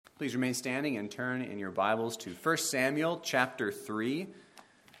Please remain standing and turn in your Bibles to 1 Samuel chapter 3.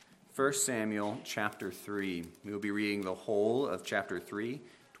 1 Samuel chapter 3. We will be reading the whole of chapter 3,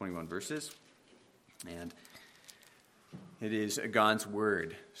 21 verses. And it is God's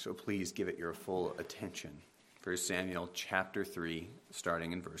word, so please give it your full attention. 1 Samuel chapter 3,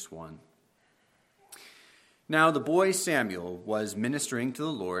 starting in verse 1. Now the boy Samuel was ministering to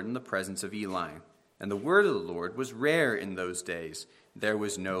the Lord in the presence of Eli, and the word of the Lord was rare in those days. There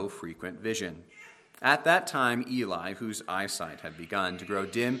was no frequent vision. At that time Eli, whose eyesight had begun to grow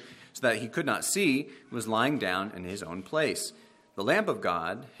dim so that he could not see, was lying down in his own place. The lamp of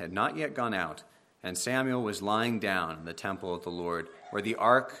God had not yet gone out, and Samuel was lying down in the temple of the Lord, where the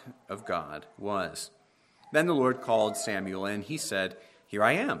ark of God was. Then the Lord called Samuel, and he said, "Here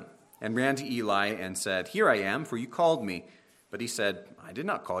I am," and ran to Eli and said, "Here I am, for you called me." But he said, "I did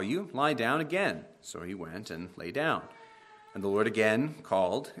not call you. Lie down again." So he went and lay down. And the Lord again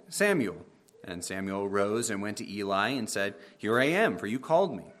called Samuel. And Samuel arose and went to Eli and said, "Here I am, for you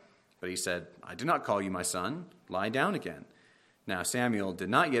called me." But he said, "I did not call you, my son. Lie down again." Now Samuel did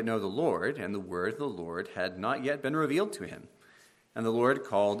not yet know the Lord, and the word of the Lord had not yet been revealed to him. And the Lord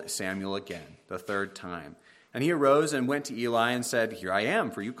called Samuel again, the third time. And he arose and went to Eli and said, "Here I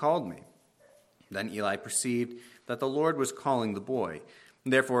am, for you called me." Then Eli perceived that the Lord was calling the boy.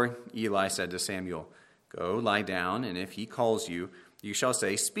 Therefore Eli said to Samuel, "Go, lie down, and if he calls you, you shall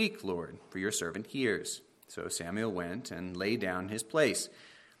say, 'Speak, Lord, for your servant hears.'" So Samuel went and lay down in his place.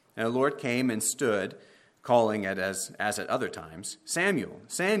 And the Lord came and stood, calling as at other times, "Samuel,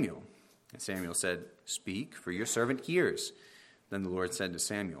 Samuel." And Samuel said, "Speak, for your servant hears." Then the Lord said to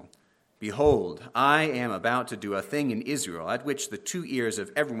Samuel, "Behold, I am about to do a thing in Israel at which the two ears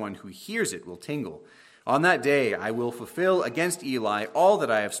of everyone who hears it will tingle. On that day I will fulfill against Eli all that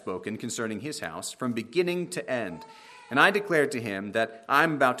I have spoken concerning his house from beginning to end. And I declare to him that I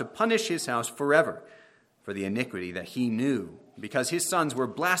am about to punish his house forever for the iniquity that he knew, because his sons were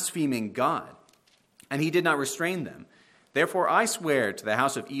blaspheming God, and he did not restrain them. Therefore I swear to the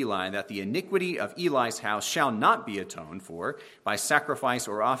house of Eli that the iniquity of Eli's house shall not be atoned for by sacrifice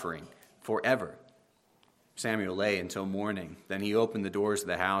or offering forever." Samuel lay until morning. Then he opened the doors of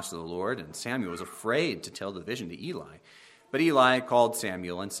the house of the Lord, and Samuel was afraid to tell the vision to Eli. But Eli called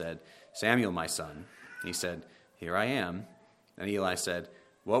Samuel and said, "Samuel, my son." He said, "Here I am." And Eli said,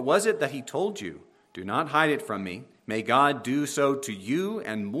 "What was it that he told you? Do not hide it from me. May God do so to you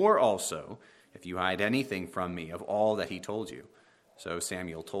and more also, if you hide anything from me of all that he told you." So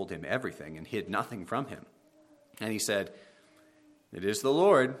Samuel told him everything and hid nothing from him. And he said, "It is the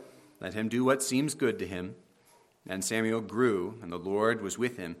Lord. Let him do what seems good to him." And Samuel grew, and the Lord was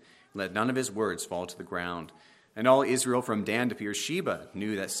with him, and let none of his words fall to the ground. And all Israel from Dan to Beersheba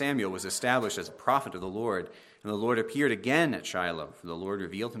knew that Samuel was established as a prophet of the Lord. And the Lord appeared again at Shiloh, for the Lord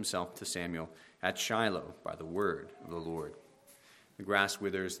revealed himself to Samuel at Shiloh by the word of the Lord. The grass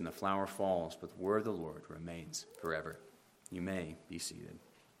withers and the flower falls, but the word of the Lord remains forever. You may be seated.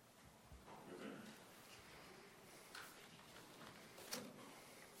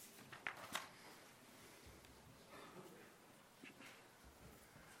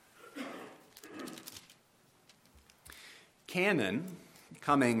 Canon,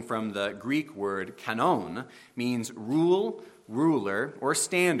 coming from the Greek word kanon, means rule, ruler, or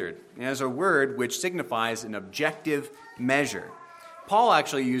standard, and is a word which signifies an objective measure. Paul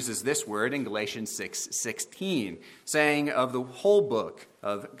actually uses this word in Galatians 6:16, saying of the whole book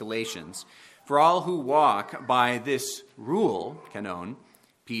of Galatians, "For all who walk by this rule, kanon,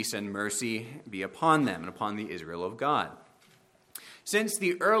 peace and mercy be upon them and upon the Israel of God." Since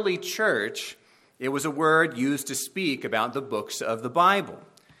the early church, it was a word used to speak about the books of the Bible.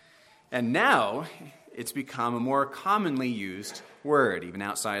 And now it's become a more commonly used word, even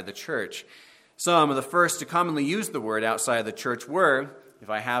outside of the church. Some of the first to commonly use the word outside of the church were, if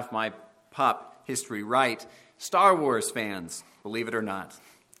I have my pop history right, Star Wars fans, believe it or not.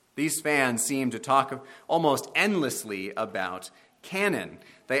 These fans seem to talk almost endlessly about canon.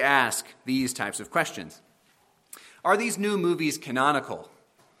 They ask these types of questions. Are these new movies canonical?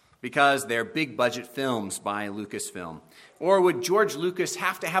 Because they're big-budget films by Lucasfilm. Or would George Lucas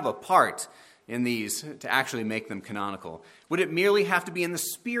have to have a part in these to actually make them canonical? Would it merely have to be in the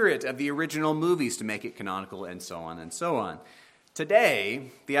spirit of the original movies to make it canonical, and so on and so on? Today,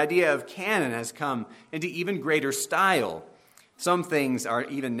 the idea of canon has come into even greater style. Some things are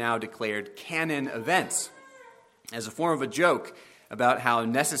even now declared canon events, as a form of a joke about how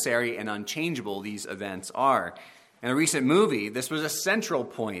necessary and unchangeable these events are. In a recent movie, this was a central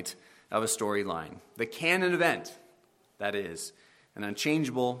point of a storyline. The canon event, that is, an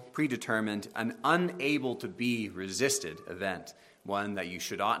unchangeable, predetermined, an unable to be resisted event, one that you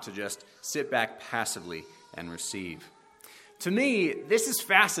ought to just sit back passively and receive. To me, this is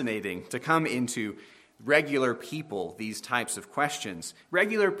fascinating to come into regular people, these types of questions.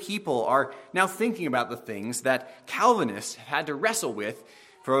 Regular people are now thinking about the things that Calvinists have had to wrestle with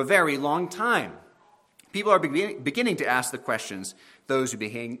for a very long time. People are beginning to ask the questions those who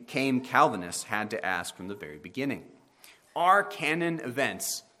became Calvinists had to ask from the very beginning. Are canon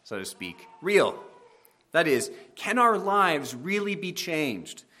events, so to speak, real? That is, can our lives really be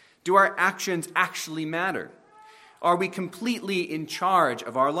changed? Do our actions actually matter? Are we completely in charge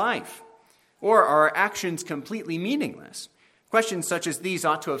of our life? Or are our actions completely meaningless? Questions such as these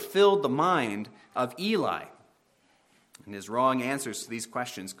ought to have filled the mind of Eli. And his wrong answers to these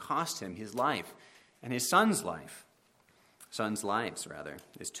questions cost him his life and his son's life. His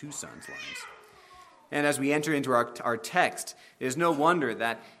two sons' lives. And as we enter into our text, it is no wonder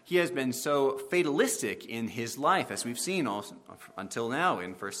that he has been so fatalistic in his life, as we've seen also until now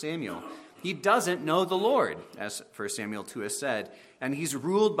in 1 Samuel. He doesn't know the Lord, as 1 Samuel 2 has said, and he's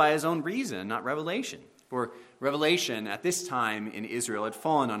ruled by his own reason, not revelation. For revelation at this time in Israel had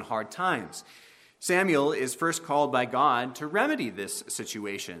fallen on hard times. Samuel is first called by God to remedy this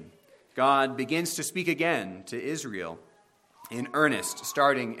situation. God begins to speak again to Israel in earnest,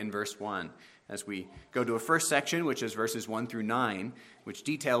 starting in verse 1. As we go to a first section, which is verses 1 through 9, which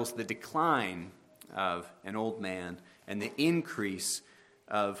details the decline of an old man and the increase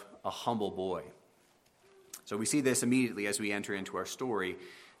of a humble boy. So we see this immediately as we enter into our story,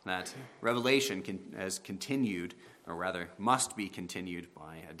 that revelation has continued, or rather must be continued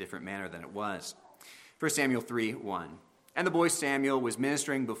by a different manner than it was. 1 Samuel 3:1. And the boy Samuel was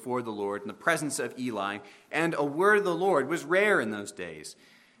ministering before the Lord in the presence of Eli, and a word of the Lord was rare in those days.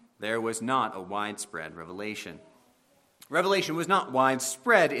 There was not a widespread revelation. Revelation was not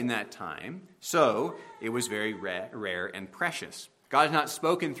widespread in that time, so it was very rare and precious. God had not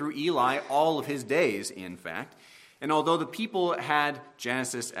spoken through Eli all of his days, in fact. And although the people had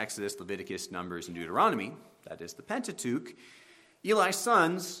Genesis, Exodus, Leviticus, Numbers, and Deuteronomy, that is the Pentateuch, Eli's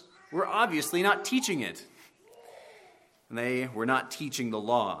sons were obviously not teaching it. They were not teaching the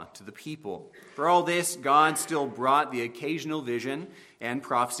law to the people. For all this, God still brought the occasional vision and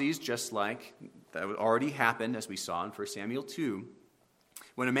prophecies, just like that already happened, as we saw in 1 Samuel 2,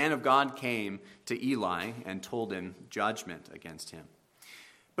 when a man of God came to Eli and told him judgment against him.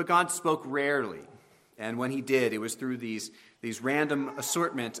 But God spoke rarely, and when he did, it was through these random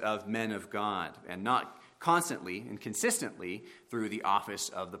assortment of men of God, and not constantly and consistently through the office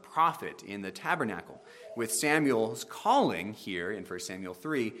of the prophet in the tabernacle. With Samuel's calling here in 1 Samuel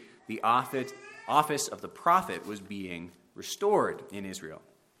 3, the office of the prophet was being restored in Israel.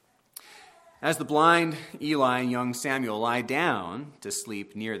 As the blind Eli and young Samuel lie down to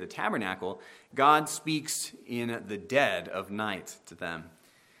sleep near the tabernacle, God speaks in the dead of night to them.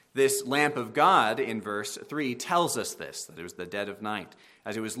 This lamp of God in verse 3 tells us this, that it was the dead of night,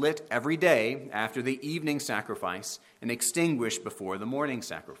 as it was lit every day after the evening sacrifice and extinguished before the morning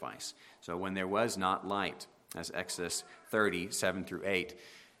sacrifice. So when there was not light, as Exodus 30, 7 through 8.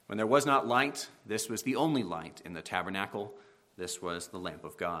 When there was not light, this was the only light in the tabernacle. This was the lamp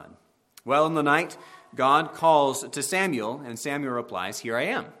of God. Well, in the night, God calls to Samuel, and Samuel replies, "Here I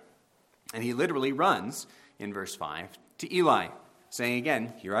am." And he literally runs, in verse 5, to Eli, saying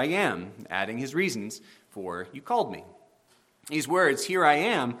again, "Here I am," adding his reasons for "you called me." These words, "here I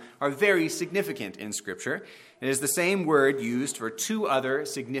am," are very significant in Scripture. It is the same word used for two other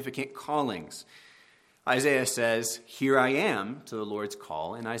significant callings. Isaiah says, "Here I am," to the Lord's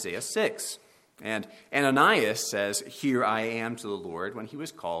call in Isaiah 6. And Ananias says, "Here I am," to the Lord when he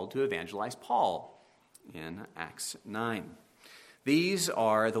was called to evangelize Paul in Acts 9. These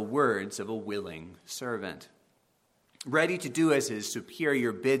are the words of a willing servant, ready to do as his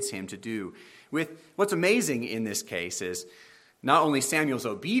superior bids him to do. What's amazing in this case is not only Samuel's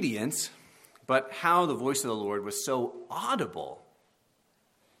obedience, but how the voice of the Lord was so audible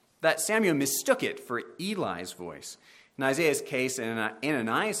that Samuel mistook it for Eli's voice. In Isaiah's case and in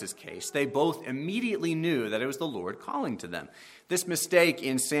Ananias' case, they both immediately knew that it was the Lord calling to them. This mistake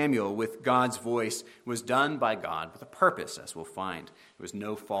in Samuel with God's voice was done by God with a purpose, as we'll find. It was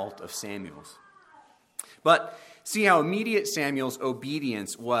no fault of Samuel's. But see how immediate Samuel's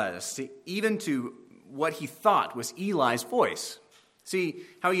obedience was, even to what he thought was Eli's voice. See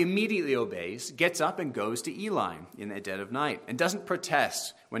how he immediately obeys, gets up and goes to Eli in the dead of night, and doesn't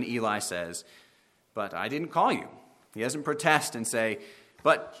protest when Eli says, "But I didn't call you." He doesn't protest and say,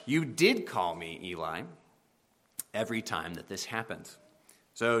 "But you did call me, Eli," every time that this happens.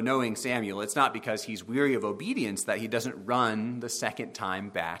 So knowing Samuel, it's not because he's weary of obedience that he doesn't run the second time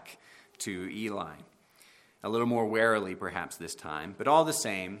back to Eli. a little more warily perhaps this time, but all the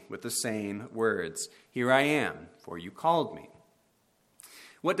same, with the same words. Here I am, for you called me.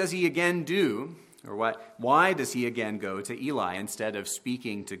 What does he again do? Or why does he again go to Eli instead of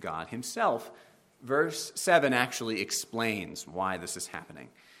speaking to God himself? Verse 7 actually explains why this is happening.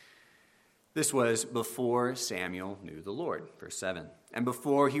 This was before Samuel knew the Lord, verse 7, and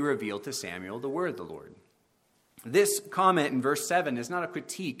before he revealed to Samuel the word of the Lord. This comment in verse 7 is not a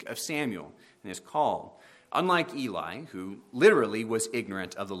critique of Samuel and his call. Unlike Eli, who literally was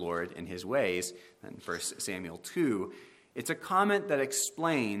ignorant of the Lord and his ways, in 1 Samuel 2, it's a comment that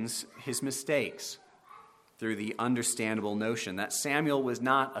explains his mistakes through the understandable notion that Samuel was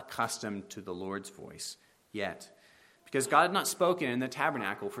not accustomed to the Lord's voice yet, because God had not spoken in the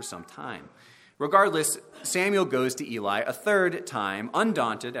tabernacle for some time. Regardless, Samuel goes to Eli a third time,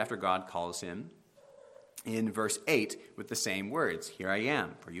 undaunted after God calls him, in verse 8 with the same words, here I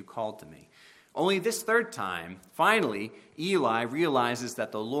am, for you called to me. Only this third time, finally, Eli realizes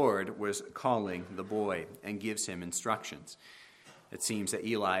that the Lord was calling the boy and gives him instructions. It seems that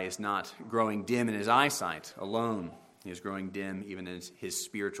Eli is not growing dim in his eyesight alone. He is growing dim even in his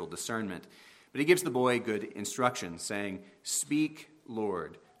spiritual discernment. But he gives the boy good instructions, saying, speak,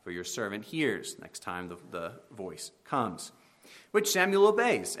 Lord, for your servant hears, next time the voice comes. Which Samuel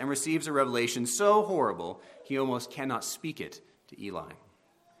obeys and receives a revelation so horrible he almost cannot speak it to Eli.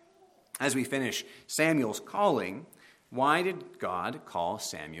 As we finish Samuel's calling, why did God call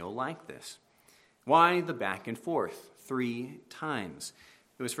Samuel like this? Why the back and forth 3 times?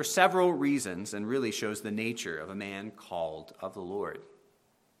 It was for several reasons and really shows the nature of a man called of the Lord.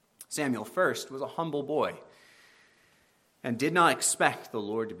 Samuel first was a humble boy and did not expect the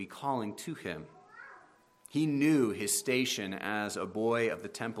Lord to be calling to him. He knew his station as a boy of the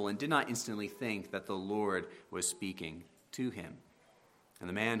temple and did not instantly think that the Lord was speaking to him. And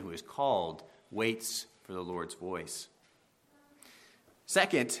the man who is called waits for the Lord's voice.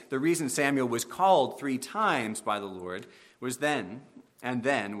 Second, the reason Samuel was called 3 times by the Lord was then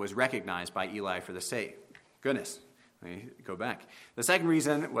was recognized by Eli for the sake. Goodness, let me go back. The second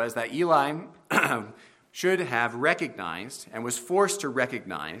reason was that Eli should have recognized and was forced to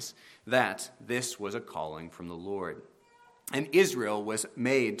recognize that this was a calling from the Lord. And Israel was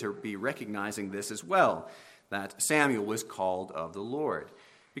made to be recognizing this as well, that Samuel was called of the Lord.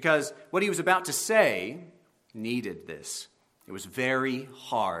 Because what he was about to say needed this. It was very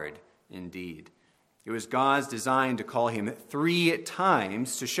hard indeed. It was God's design to call him 3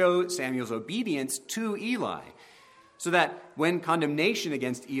 times to show Samuel's obedience to Eli, so that when condemnation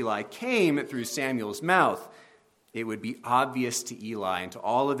against Eli came through Samuel's mouth, it would be obvious to Eli and to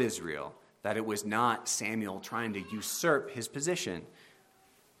all of Israel that it was not Samuel trying to usurp his position,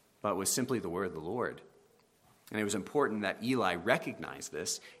 but was simply the word of the Lord. And it was important that Eli recognize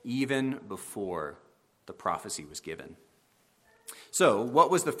this even before the prophecy was given. So, what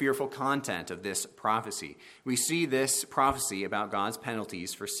was the fearful content of this prophecy? We see this prophecy about God's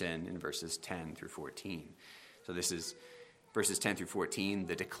penalties for sin in verses 10 through 14. So this is verses 10 through 14,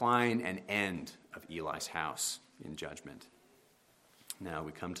 the decline and end of Eli's house in judgment. Now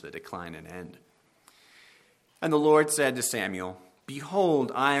we come to the decline and end. And the Lord said to Samuel,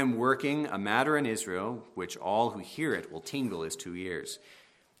 behold, I am working a matter in Israel, which all who hear it will tingle as 2 ears.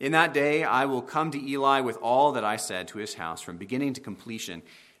 In that day I will come to Eli with all that I said to his house from beginning to completion,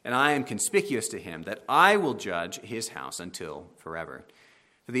 and I am conspicuous to him that I will judge his house until forever.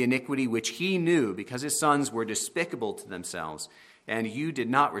 For the iniquity which he knew, because his sons were despicable to themselves, and you did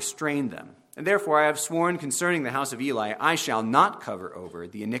not restrain them. And therefore I have sworn concerning the house of Eli, I shall not cover over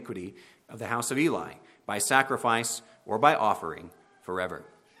the iniquity of the house of Eli by sacrifice or by offering forever.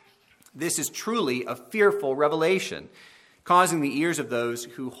 This is truly a fearful revelation, causing the ears of those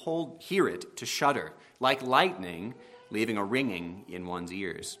who hear it to shudder, like lightning leaving a ringing in one's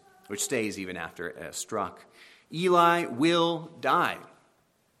ears, which stays even after it has struck. Eli will die.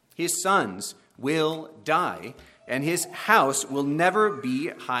 His sons will die, and his house will never be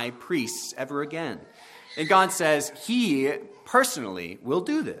high priests ever again. And God says he personally will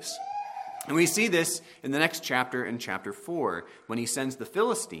do this. And we see this in the next chapter, in chapter 4, when he sends the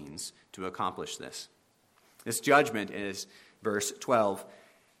Philistines to accomplish this. This judgment is, verse 12,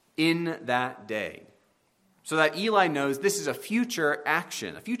 in that day. So that Eli knows this is a future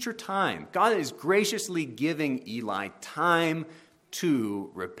action, a future time. God is graciously giving Eli time to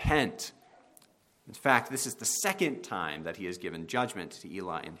repent. In fact, this is the second time that he has given judgment to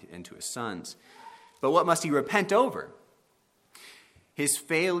Eli and to his sons. But what must he repent over? His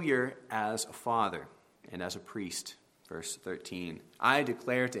failure as a father and as a priest. Verse 13, I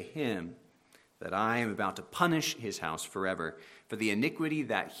declare to him that I am about to punish his house forever for the iniquity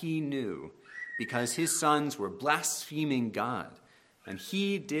that he knew, because his sons were blaspheming God, and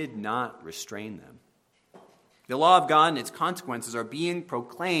he did not restrain them. The law of God and its consequences are being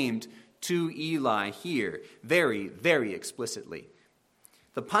proclaimed to Eli here very, very explicitly.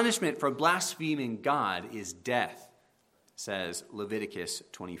 The punishment for blaspheming God is death, says Leviticus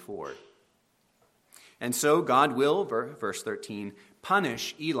 24. And so God will, verse 13,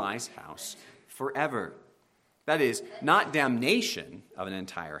 punish Eli's house forever. That is, not damnation of an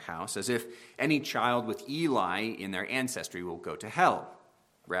entire house, as if any child with Eli in their ancestry will go to hell.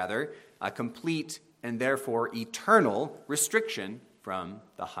 Rather, a complete and therefore eternal restriction from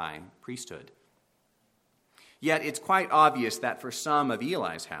the high priesthood. Yet it's quite obvious that for some of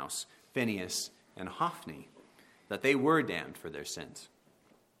Eli's house, Phinehas and Hophni, that they were damned for their sins.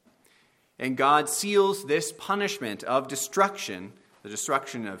 And God seals this punishment of destruction, the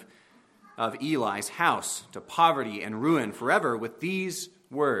destruction of Eli's house to poverty and ruin forever, with these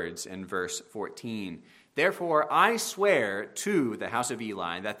words in verse 14. Therefore I swear to the house of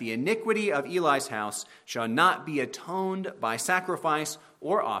Eli that the iniquity of Eli's house shall not be atoned by sacrifice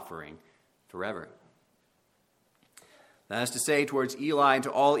or offering forever. That is to say, towards Eli and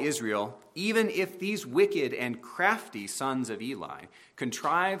to all Israel, even if these wicked and crafty sons of Eli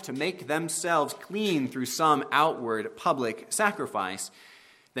contrive to make themselves clean through some outward public sacrifice,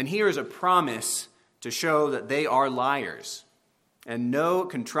 then here is a promise to show that they are liars, and no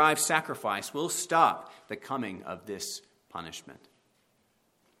contrived sacrifice will stop the coming of this punishment.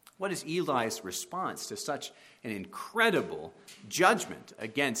 What is Eli's response to such an incredible judgment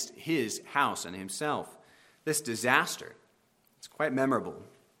against his house and himself? This disaster, it's quite memorable.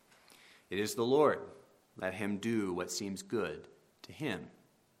 It is the Lord. Let him do what seems good to him.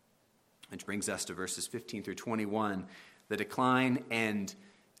 Which brings us to verses 15 through 21, the decline and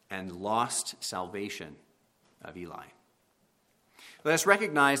lost salvation of Eli. Let us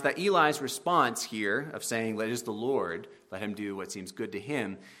recognize that Eli's response here of saying, "Let is the Lord, let him do what seems good to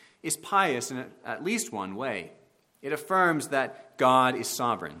him," is pious in at least one way. It affirms that God is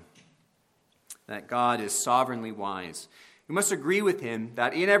sovereign, that God is sovereignly wise. We must agree with him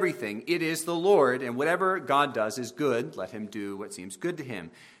that in everything it is the Lord, and whatever God does is good. Let him do what seems good to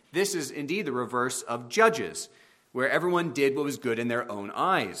him. This is indeed the reverse of Judges, where everyone did what was good in their own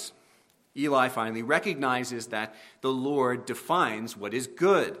eyes. Eli finally recognizes that the Lord defines what is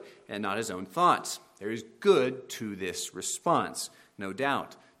good and not his own thoughts. There is good to this response, no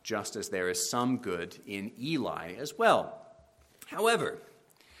doubt, just as there is some good in Eli as well. However,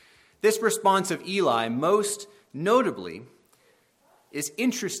 this response of Eli most notably is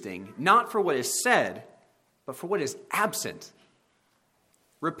interesting, not for what is said, but for what is absent.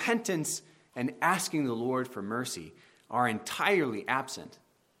 Repentance and asking the Lord for mercy are entirely absent.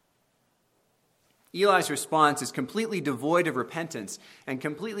 Eli's response is completely devoid of repentance and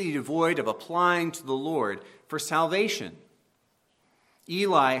completely devoid of applying to the Lord for salvation.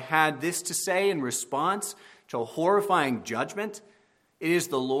 Eli had this to say in response to a horrifying judgment: "It is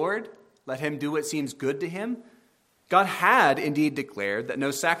the Lord, let him do what seems good to him." God had indeed declared that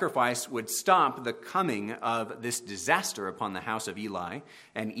no sacrifice would stop the coming of this disaster upon the house of Eli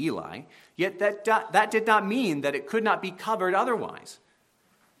and Eli, yet that did not mean that it could not be covered otherwise.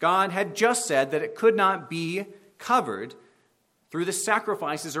 God had just said that it could not be covered through the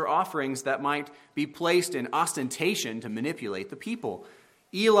sacrifices or offerings that might be placed in ostentation to manipulate the people.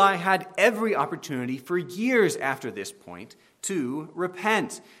 Eli had every opportunity for years after this point to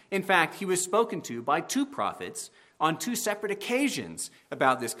repent. In fact, he was spoken to by two prophets on two separate occasions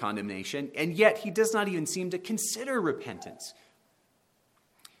about this condemnation, and yet he does not even seem to consider repentance.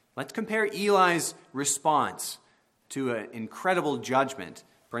 Let's compare Eli's response to an incredible judgment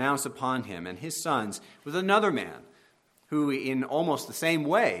pronounced upon him and his sons with another man who in almost the same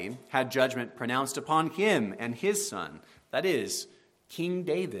way had judgment pronounced upon him and his son, that is, King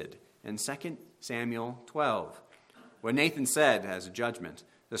David in 2 Samuel 12, where Nathan said as a judgment,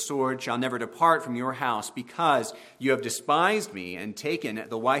 "The sword shall never depart from your house, because you have despised me and taken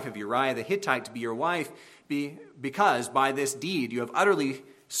the wife of Uriah the Hittite to be your wife, because by this deed you have utterly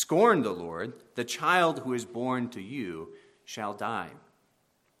scorned the Lord. The child who is born to you shall die."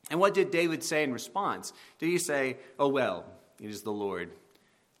 And what did David say in response? Did he say, "Oh, well, it is the Lord.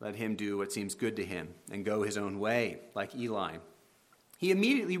 Let him do what seems good to him and go his own way," like Eli? He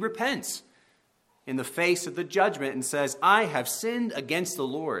immediately repents in the face of the judgment and says, "I have sinned against the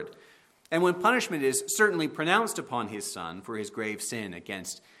Lord." And when punishment is certainly pronounced upon his son for his grave sin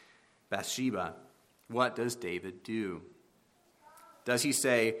against Bathsheba, what does David do? Does he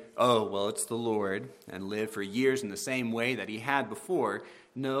say, "Oh, well, it's the Lord," and live for years in the same way that he had before?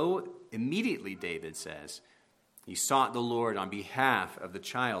 No, immediately David says, He sought the Lord on behalf of the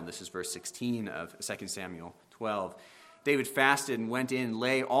child. This is verse 16 of 2 Samuel 12. David fasted and went in,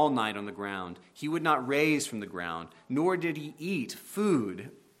 lay all night on the ground. He would not raise from the ground, nor did he eat food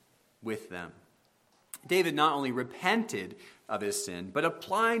with them. David not only repented of his sin, but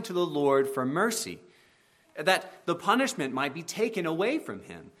applied to the Lord for mercy, that the punishment might be taken away from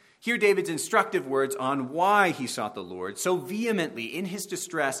him. Hear David's instructive words on why he sought the Lord so vehemently in his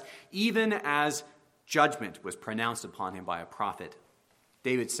distress, even as judgment was pronounced upon him by a prophet.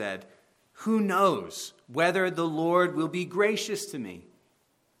 David said, "Who knows whether the Lord will be gracious to me,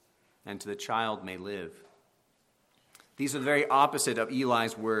 and to the child may live?" These are the very opposite of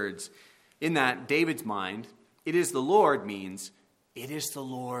Eli's words, in that David's mind, "it is the Lord" means, "it is the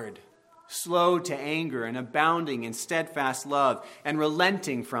Lord, slow to anger and abounding in steadfast love and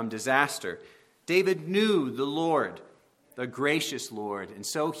relenting from disaster." David knew the Lord, the gracious Lord, and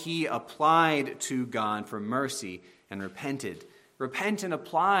so he applied to God for mercy and repented. Repent and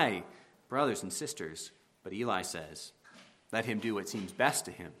apply, brothers and sisters. But Eli says, let him do what seems best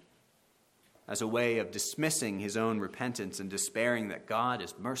to him, as a way of dismissing his own repentance and despairing that God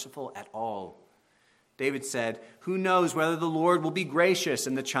is merciful at all. David said, "Who knows whether the Lord will be gracious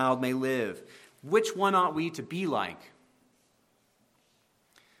and the child may live?" Which one ought we to be like?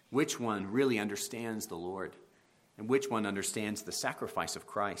 Which one really understands the Lord? And which one understands the sacrifice of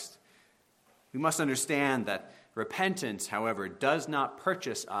Christ? We must understand that repentance, however, does not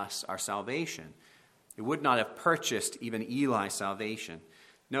purchase us our salvation. It would not have purchased even Eli's salvation.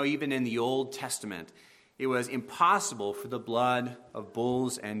 No, even in the Old Testament, it was impossible for the blood of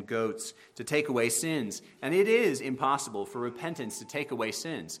bulls and goats to take away sins. And it is impossible for repentance to take away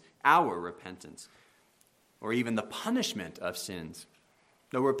sins, our repentance, or even the punishment of sins.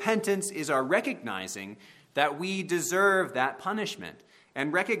 No, repentance is our recognizing that we deserve that punishment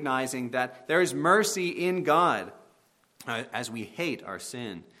and recognizing that there is mercy in God as we hate our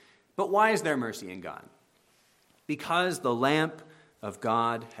sin. But why is there mercy in God? Because the lamp of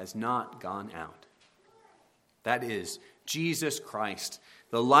God has not gone out. That is, Jesus Christ,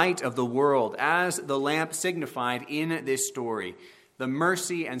 the light of the world, as the lamp signified in this story. The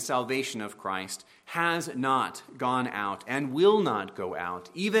mercy and salvation of Christ has not gone out and will not go out,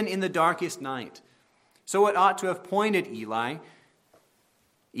 even in the darkest night. So it ought to have pointed Eli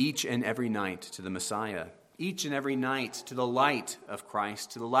each and every night to the Messiah, each and every night to the light of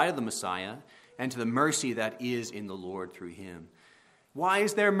Christ, to the light of the Messiah, and to the mercy that is in the Lord through him. Why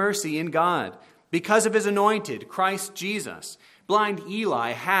is there mercy in God? Because of his anointed, Christ Jesus. Blind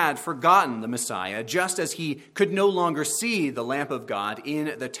Eli had forgotten the Messiah, just as he could no longer see the lamp of God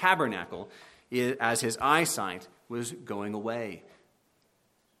in the tabernacle as his eyesight was going away.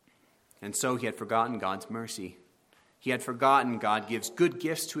 And so he had forgotten God's mercy. He had forgotten God gives good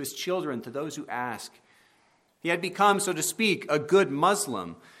gifts to his children, to those who ask. He had become, so to speak, a good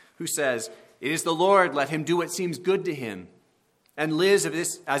Muslim who says, "It is the Lord, let him do what seems good to him," and lives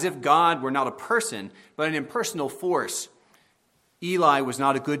as if God were not a person, but an impersonal force. Eli was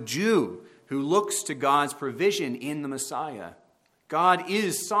not a good Jew who looks to God's provision in the Messiah. God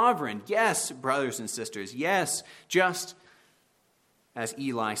is sovereign, yes, brothers and sisters, yes, just as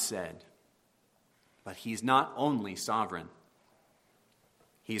Eli said. But he's not only sovereign.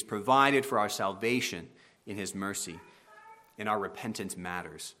 He's provided for our salvation in his mercy, and our repentance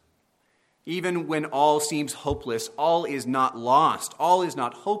matters. Even when all seems hopeless, all is not lost. All is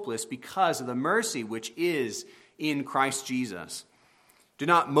not hopeless because of the mercy which is in Christ Jesus. Do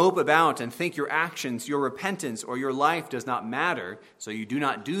not mope about and think your actions, your repentance, or your life does not matter, so you do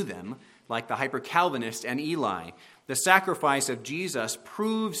not do them, like the hyper-Calvinist and Eli. The sacrifice of Jesus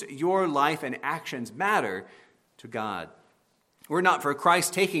proves your life and actions matter to God. Were it not for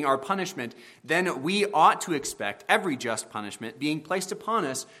Christ taking our punishment, then we ought to expect every just punishment being placed upon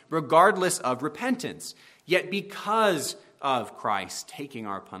us regardless of repentance. Yet because of Christ taking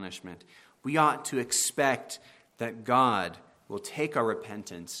our punishment, we ought to expect that God will take our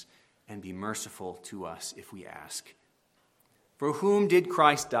repentance and be merciful to us if we ask. For whom did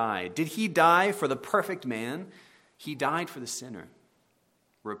Christ die? Did he die for the perfect man? He died for the sinner.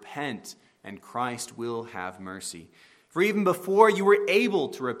 Repent, and Christ will have mercy. For even before you were able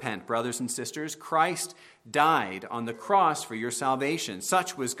to repent, brothers and sisters, Christ died on the cross for your salvation.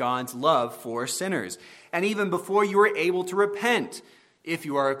 Such was God's love for sinners. And even before you were able to repent, if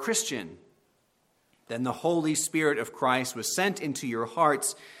you are a Christian, then the Holy Spirit of Christ was sent into your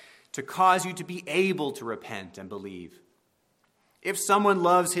hearts to cause you to be able to repent and believe. If someone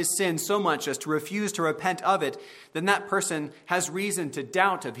loves his sin so much as to refuse to repent of it, then that person has reason to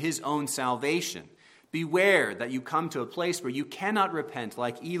doubt of his own salvation. Beware that you come to a place where you cannot repent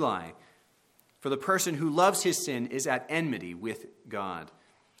like Eli. For the person who loves his sin is at enmity with God.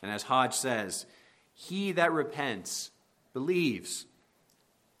 And as Hodge says, he that repents believes.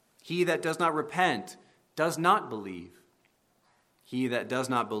 He that does not repent does not believe. He that does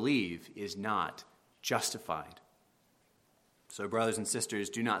not believe is not justified. So, brothers and sisters,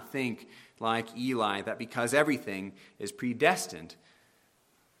 do not think like Eli that because everything is predestined,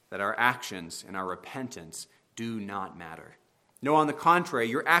 that our actions and our repentance do not matter. No, on the contrary,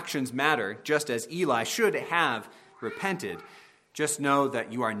 your actions matter, just as Eli should have repented. Just know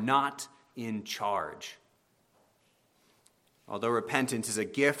that you are not in charge. Although repentance is a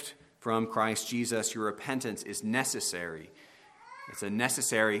gift from Christ Jesus, your repentance is necessary. It's a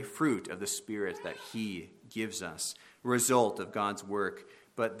necessary fruit of the Spirit that he gives us, a result of God's work.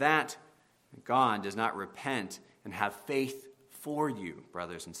 But that God does not repent and have faith for you,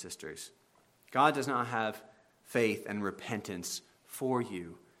 brothers and sisters. God does not have faith and repentance for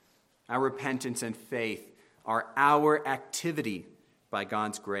you. Our repentance and faith are our activity by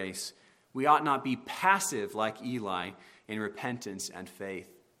God's grace. We ought not be passive like Eli in repentance and faith.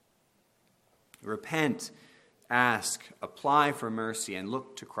 Repent, ask, apply for mercy, and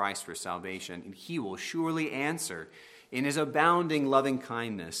look to Christ for salvation, and he will surely answer in his abounding loving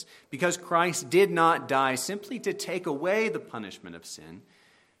kindness, because Christ did not die simply to take away the punishment of sin,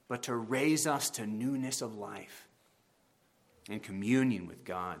 but to raise us to newness of life and communion with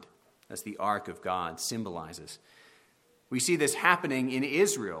God, as the ark of God symbolizes. We see this happening in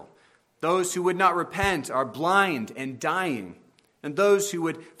Israel. Those who would not repent are blind and dying, and those who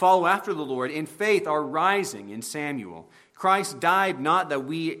would follow after the Lord in faith are rising in Samuel. Christ died not that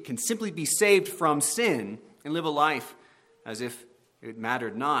we can simply be saved from sin and live a life as if it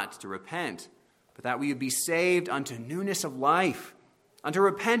mattered not to repent, but that we would be saved unto newness of life, unto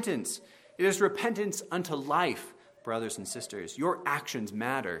repentance. It is repentance unto life, brothers and sisters. Your actions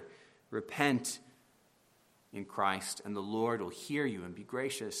matter. Repent in Christ, and the Lord will hear you and be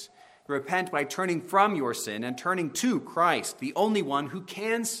gracious. Repent by turning from your sin and turning to Christ, the only one who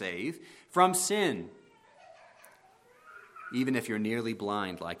can save from sin. Even if you're nearly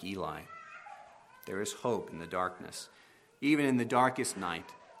blind like Eli, there is hope in the darkness. Even in the darkest night,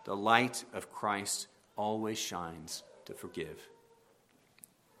 the light of Christ always shines to forgive.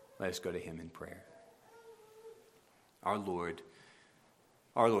 Let us go to him in prayer. Our Lord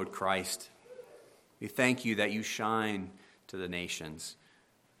Christ, we thank you that you shine to the nations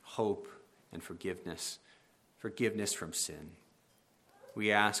hope and forgiveness from sin.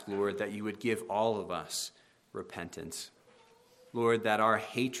 We ask, Lord, that you would give all of us repentance. Lord, that our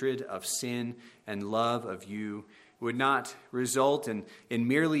hatred of sin and love of you would not result in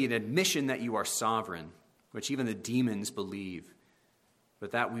merely an admission that you are sovereign, which even the demons believe,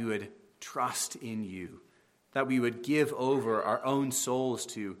 but that we would trust in you, that we would give over our own souls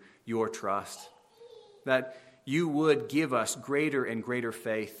to your trust, that you would give us greater and greater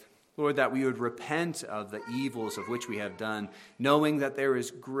faith. Lord, that we would repent of the evils of which we have done, knowing that there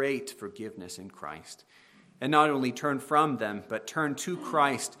is great forgiveness in Christ. And not only turn from them, but turn to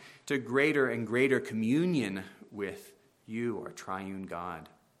Christ to greater and greater communion with you, our triune God.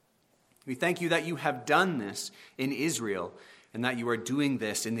 We thank you that you have done this in Israel, and that you are doing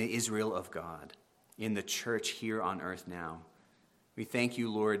this in the Israel of God, in the church here on earth now. We thank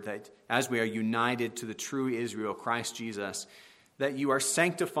you, Lord, that as we are united to the true Israel, Christ Jesus, that you are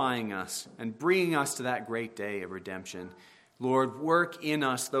sanctifying us and bringing us to that great day of redemption. Lord, work in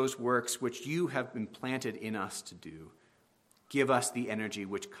us those works which you have been planted in us to do. Give us the energy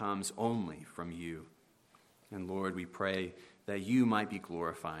which comes only from you. And Lord, we pray that you might be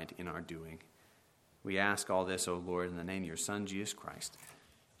glorified in our doing. We ask all this, O Lord, in the name of your Son, Jesus Christ.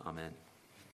 Amen.